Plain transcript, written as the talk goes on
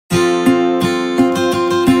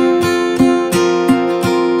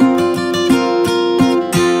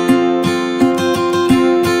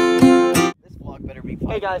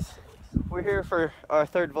guys, we're here for our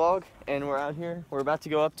third vlog, and we're out here. We're about to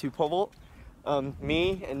go up to pole vault.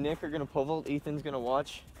 Me and Nick are gonna pole vault. Ethan's gonna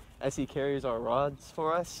watch as he carries our rods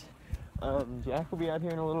for us. Jack will be out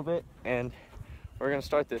here in a little bit, and we're gonna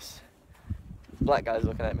start this. Black guy's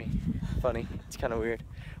looking at me. Funny. It's kind of weird.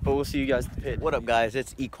 But we'll see you guys at the pit. What up, guys?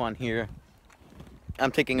 It's cquan here.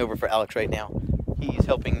 I'm taking over for Alex right now. He's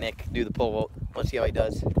helping Nick do the pole vault. Let's see how he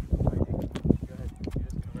does.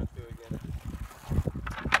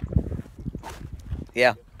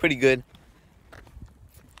 Yeah, pretty good.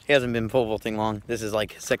 He hasn't been pole vaulting long. This is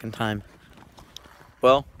like his second time.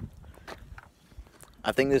 Well,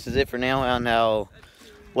 I think this is it for now, and I'll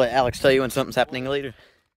let Alex tell you when something's happening later.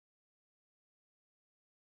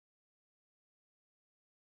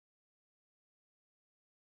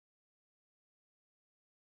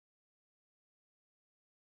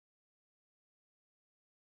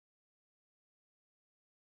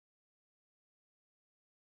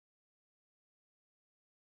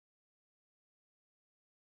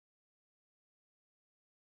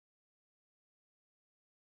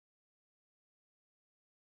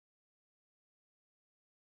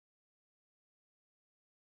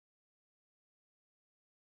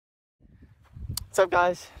 What's up,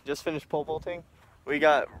 guys? Just finished pole vaulting. We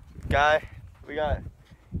got cquan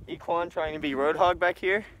trying to be Roadhog back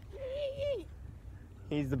here.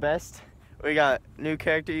 He's the best. We got new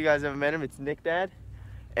character, you guys haven't met him, it's Nick Dad.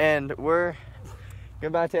 And we're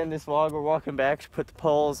about to end this vlog. We're walking back to put the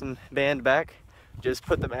poles and band back. Just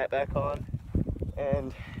put the mat back on.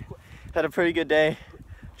 And had a pretty good day.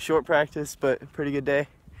 Short practice, but pretty good day.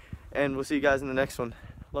 And we'll see you guys in the next one.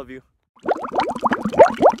 Love you.